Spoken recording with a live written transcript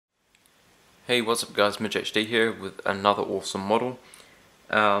Hey, what's up guys, Midge HD here with another awesome model.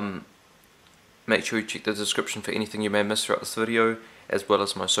 Make sure you check the description for anything you may miss throughout this video, as well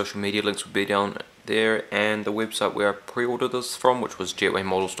as my social media links will be down there, and the website where I pre-ordered this from, which was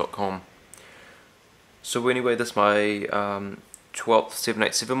jetwaymodels.com. So anyway, this is my 12th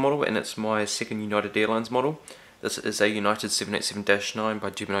 787 model, and it's my second United Airlines model. This is a United 787-9 by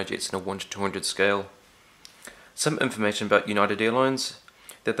Gemini jets in a 1 to 200 scale. Some information about United Airlines: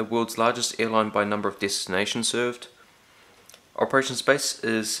 they're the world's largest airline by number of destinations served. Operations base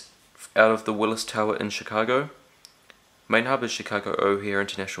is out of the Willis Tower in Chicago. Main hub is Chicago O'Hare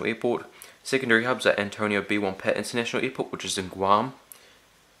International Airport. Secondary hubs are Antonio B. Wampat International Airport, which is in Guam,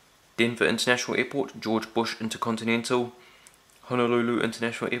 Denver International Airport, George Bush Intercontinental, Honolulu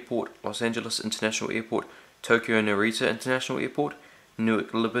International Airport, Los Angeles International Airport, Tokyo Narita International Airport,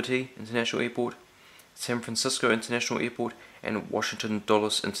 Newark Liberty International Airport, San Francisco International Airport, and Washington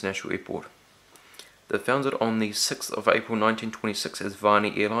Dulles International Airport. They were founded on the 6th of April 1926 as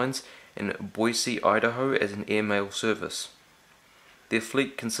Varney Airlines in Boise, Idaho as an airmail service. Their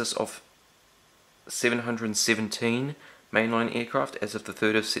fleet consists of 717 mainline aircraft as of the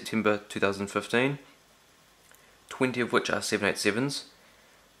 3rd of September 2015, 20 of which are 787s.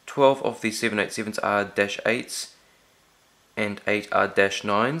 12 of these 787s are -8s and 8 are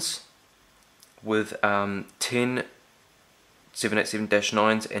 -9s, with 10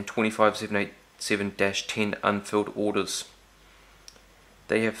 787-9s and 25 787-10 unfilled orders.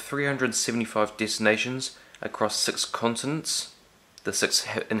 They have 375 destinations across 6 continents, the 6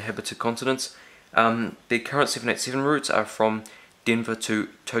 inhabited continents. Their current 787 routes are from Denver to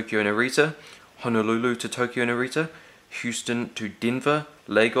Tokyo Narita, Honolulu to Tokyo Narita, Houston to Denver,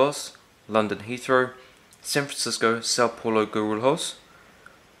 Lagos, London Heathrow, San Francisco, Sao Paulo Guarulhos,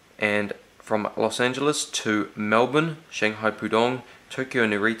 and from Los Angeles to Melbourne, Shanghai Pudong, Tokyo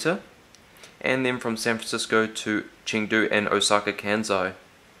Narita, and then from San Francisco to Chengdu and Osaka Kansai.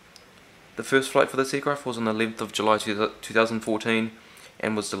 The first flight for this aircraft was on the 11th of July 2014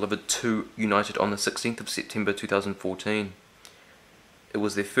 and was delivered to United on the 16th of September 2014. It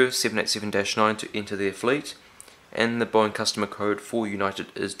was their first 787-9 to enter their fleet, and the Boeing customer code for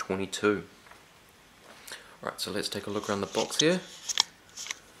United is 22. Right, so let's take a look around the box here.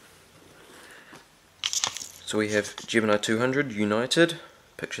 So we have Gemini 200 United,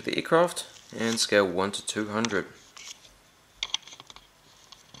 picture the aircraft, and scale 1 to 200.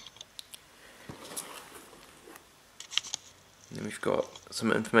 And then we've got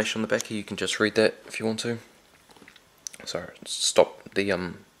some information on the back here. You can just read that if you want to. Sorry, stop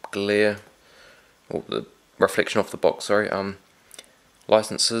the glare, or the reflection off the box, sorry.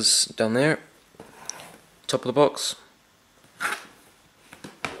 Licenses down there, top of the box,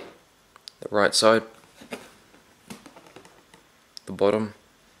 the right side, the bottom,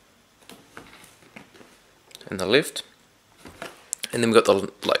 and the left. And then we've got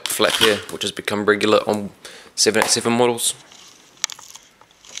the flap here, which has become regular on 787 models.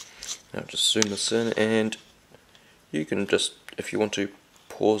 Now just zoom this in, and you can just, if you want to,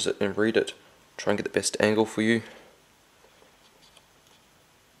 pause it and read it. Try and get the best angle for you.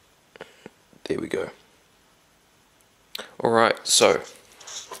 There we go. Alright, so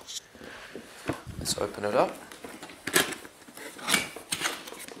let's open it up.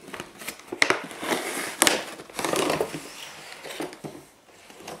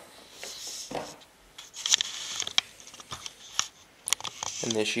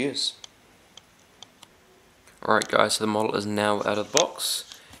 And there she is. Alright guys, so the model is now out of the box,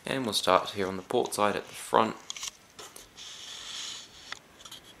 and we'll start here on the port side at the front.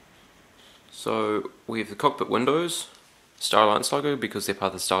 So we have the cockpit windows, Star Alliance logo, because they're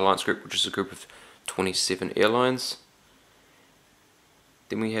part of the Star Alliance group, which is a group of 27 airlines.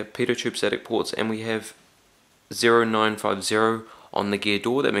 Then we have pitot-tube static ports, and we have 0950 on the gear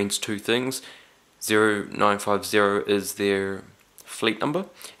door. That means two things. 0950 is their fleet number,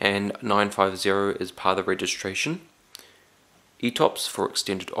 and 950 is part of the registration. ETOPS for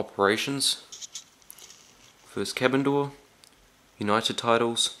extended operations. First cabin door, United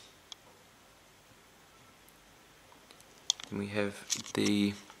titles. Then we have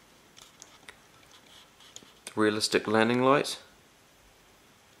the realistic landing light,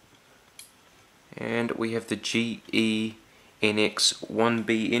 and we have the GE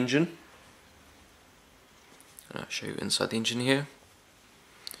NX-1B engine. I'll show you inside the engine here.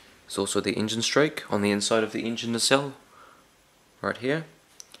 There's also the engine strake on the inside of the engine nacelle, right here,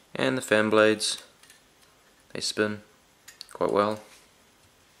 and the fan blades, they spin quite well.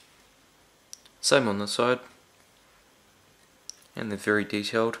 Same on this side, and they're very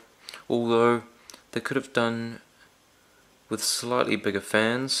detailed, although they could have done with slightly bigger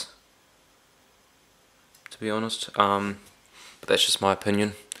fans be honest. But that's just my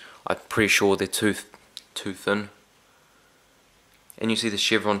opinion. I'm pretty sure they're too thin. And you see the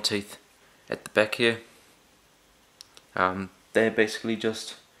chevron teeth at the back here. They're basically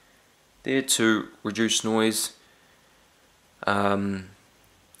just there to reduce noise and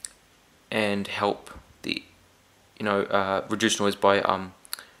help the reduce noise by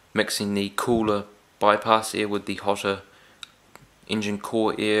mixing the cooler bypass air with the hotter engine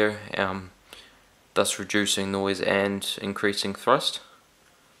core air, thus reducing noise and increasing thrust.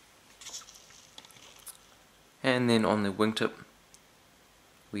 And then on the wingtip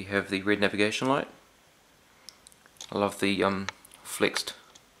we have the red navigation light. I love the flexed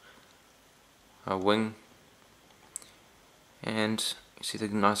wing, and you see the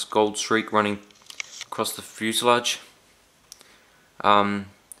nice gold streak running across the fuselage.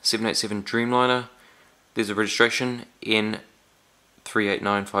 787 Dreamliner, there's a registration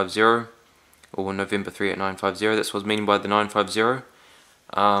N38950 or November 38950, that's what's meaning by the 950,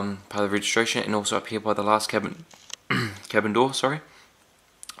 part of the registration, and also up here by the last cabin door, sorry.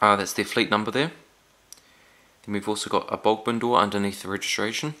 That's their fleet number there. Then we've also got a bulk bin door underneath the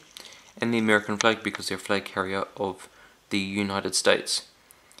registration, and the American flag because they're a flag carrier of the United States.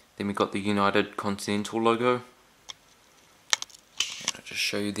 Then we've got the United Continental logo. And I'll just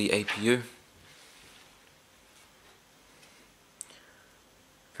show you the APU.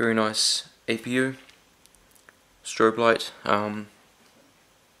 Very nice APU. Strobe light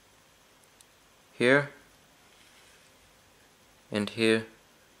here and here.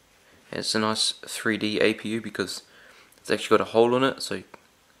 And it's a nice 3D APU because it's actually got a hole in it, so I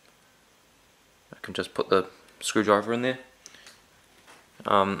can just put the screwdriver in there,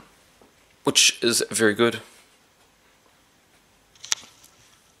 which is very good.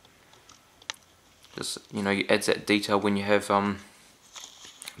 Just, it adds that detail when you have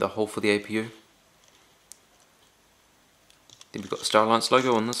the hole for the APU. Then we've got the Star Alliance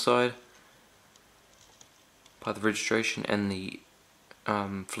logo on this side, part of the registration, and the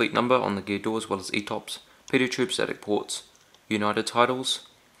fleet number on the gear door, as well as ETOPS, pedal tube, static ports, United titles,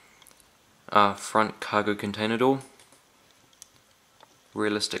 front cargo container door,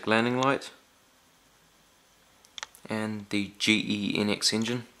 realistic landing light, and the GE NX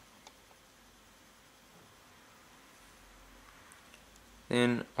engine.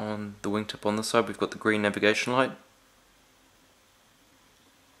 Then on the wingtip on this side we've got the green navigation light,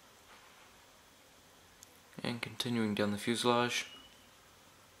 and continuing down the fuselage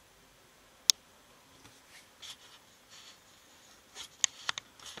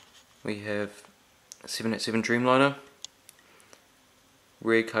we have 787 Dreamliner,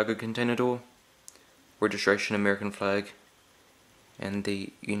 rear cargo container door, registration American flag, and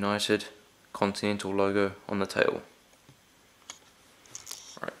the United Continental logo on the tail.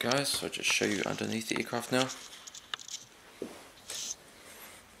 Alright guys, so I'll just show you underneath the aircraft now.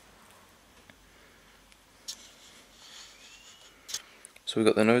 So we've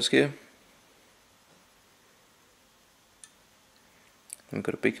got the nose gear. We've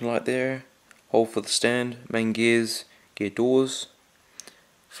got a beacon light there, hole for the stand, main gears, gear doors,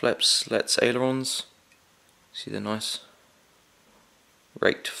 flaps, slats, ailerons. See the nice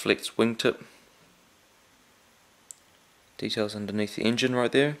raked flexed wingtip. Details underneath the engine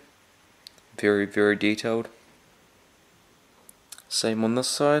right there. Very, very detailed. Same on this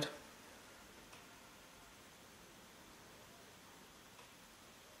side.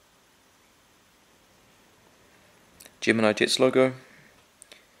 Gemini Jets logo.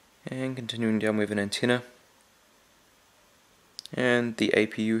 And continuing down with an antenna and the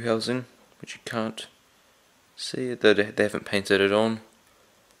APU housing, which you can't see, they haven't painted it on,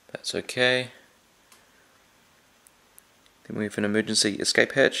 that's okay. Then we have an emergency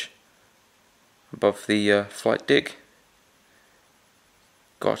escape hatch above the flight deck.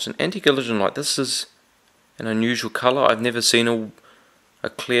 Got an anti-collision light. This is an unusual colour. I've never seen a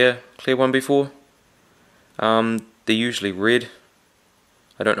clear one before. They're usually red.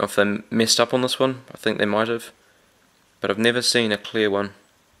 I don't know if they messed up on this one, I think they might have, but I've never seen a clear one.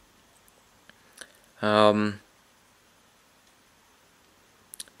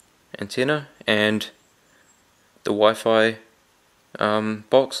 Antenna and the Wi-Fi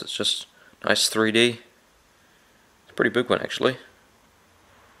box, it's just nice 3D. It's a pretty big one actually.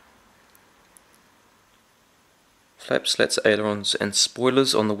 Flaps, slats, ailerons and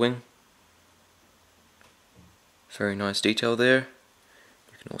spoilers on the wing. Very nice detail there.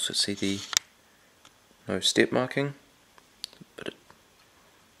 You can also see the no step marking, bit of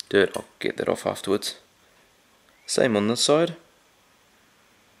dirt, I'll get that off afterwards. Same on this side.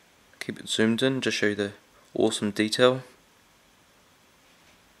 Keep it zoomed in, just show you the awesome detail.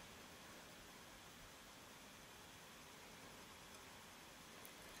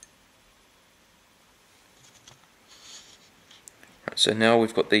 So now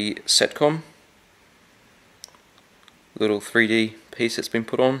we've got the SATCOM, little 3D piece that's been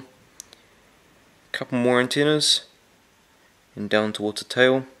put on, a couple more antennas, and down towards the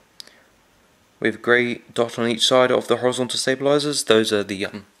tail. We have a grey dot on each side of the horizontal stabilizers. Those are the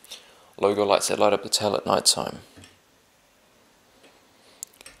logo lights that light up the tail at night time.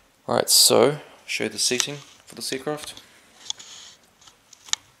 Alright, so show you the seating for this aircraft.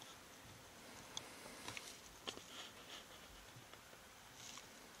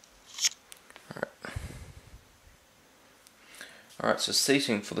 Alright, so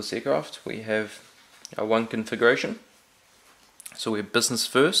seating for this aircraft, we have our one configuration. So we have business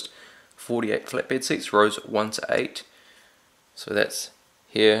first, 48 flatbed seats, rows 1 to 8. So that's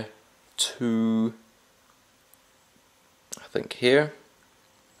here to, I think here,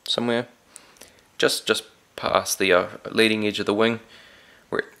 somewhere, just past the leading edge of the wing,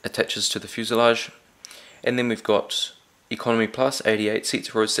 where it attaches to the fuselage. And then we've got economy plus, 88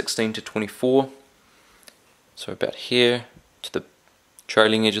 seats, rows 16 to 24. So about here to the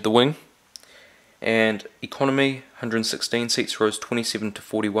trailing edge of the wing. And economy, 116 seats, rows 27 to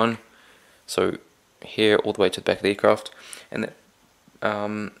 41. So here all the way to the back of the aircraft. And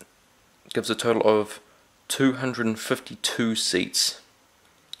that gives a total of 252 seats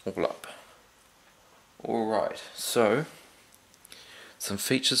all up. Alright, so some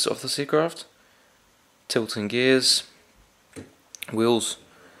features of this aircraft: tilting gears, wheels.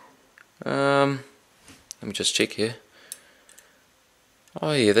 Let me just check here.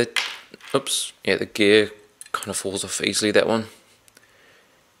 Oh yeah, the gear kind of falls off easily, that one.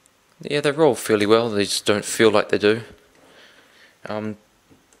 Yeah, they roll fairly well, they just don't feel like they do. The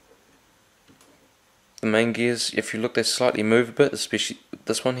main gears, if you look, they slightly move a bit, especially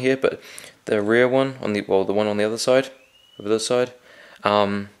this one here, but the rear one, the one on the other side, over this side,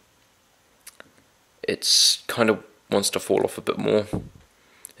 it's kind of wants to fall off a bit more.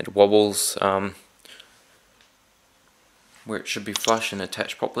 It wobbles where it should be flush and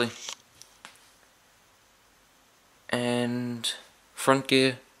attached properly. And front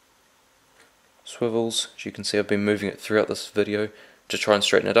gear swivels, as you can see I've been moving it throughout this video to try and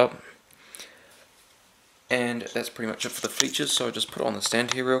straighten it up. And that's pretty much it for the features, so I'll just put it on the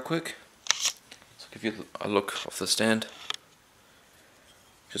stand here real quick. So give you a look of the stand.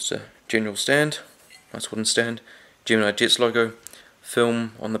 Just a general stand, nice wooden stand, Gemini Jets logo,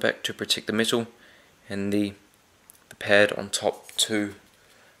 film on the back to protect the metal, and the pad on top to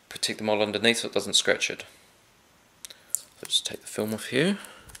protect the model underneath so it doesn't scratch it. So just take the film off here.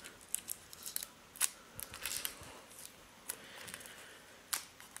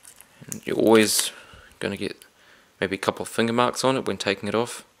 And you're always going to get maybe a couple of finger marks on it when taking it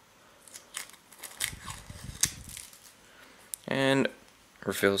off. And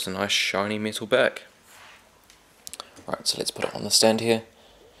reveals a nice shiny metal back. Alright, so let's put it on the stand here.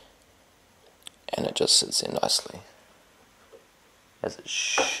 And it just sits there nicely, as it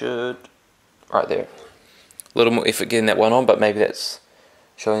should, right there. A little more effort getting that one on, but maybe that's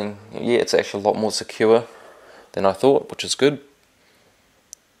showing, yeah, it's actually a lot more secure than I thought, which is good.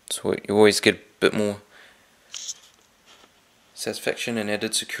 So you always get a bit more satisfaction and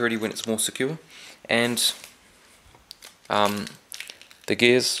added security when it's more secure. And the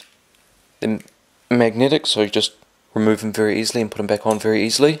gears, they're magnetic, so you just remove them very easily and put them back on very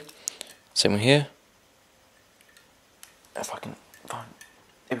easily. Same one here. If I can find,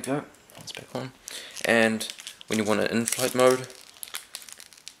 there we go, it's back on. And when you want an in-flight mode,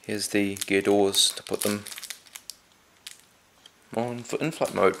 here's the gear doors to put them on for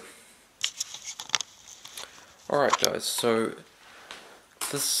in-flight mode. Alright guys, so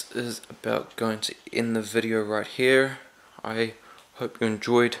this is about going to end the video right here. I hope you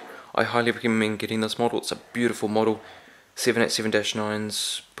enjoyed. I highly recommend getting this model. It's a beautiful model.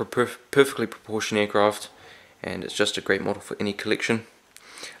 787-9's perfectly proportioned aircraft, and it's just a great model for any collection.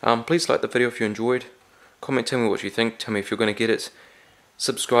 Please like the video if you enjoyed. Comment, tell me what you think. Tell me if you're going to get it.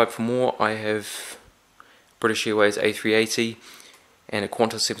 Subscribe for more. I have British Airways A380 and a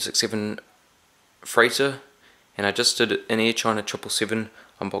Qantas 767 freighter, and I just did an Air China 777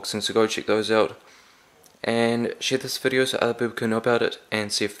 unboxing, so go check those out. And share this video so other people can know about it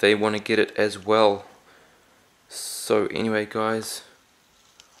and see if they want to get it as well. So anyway guys,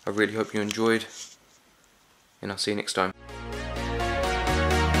 I really hope you enjoyed, and I'll see you next time.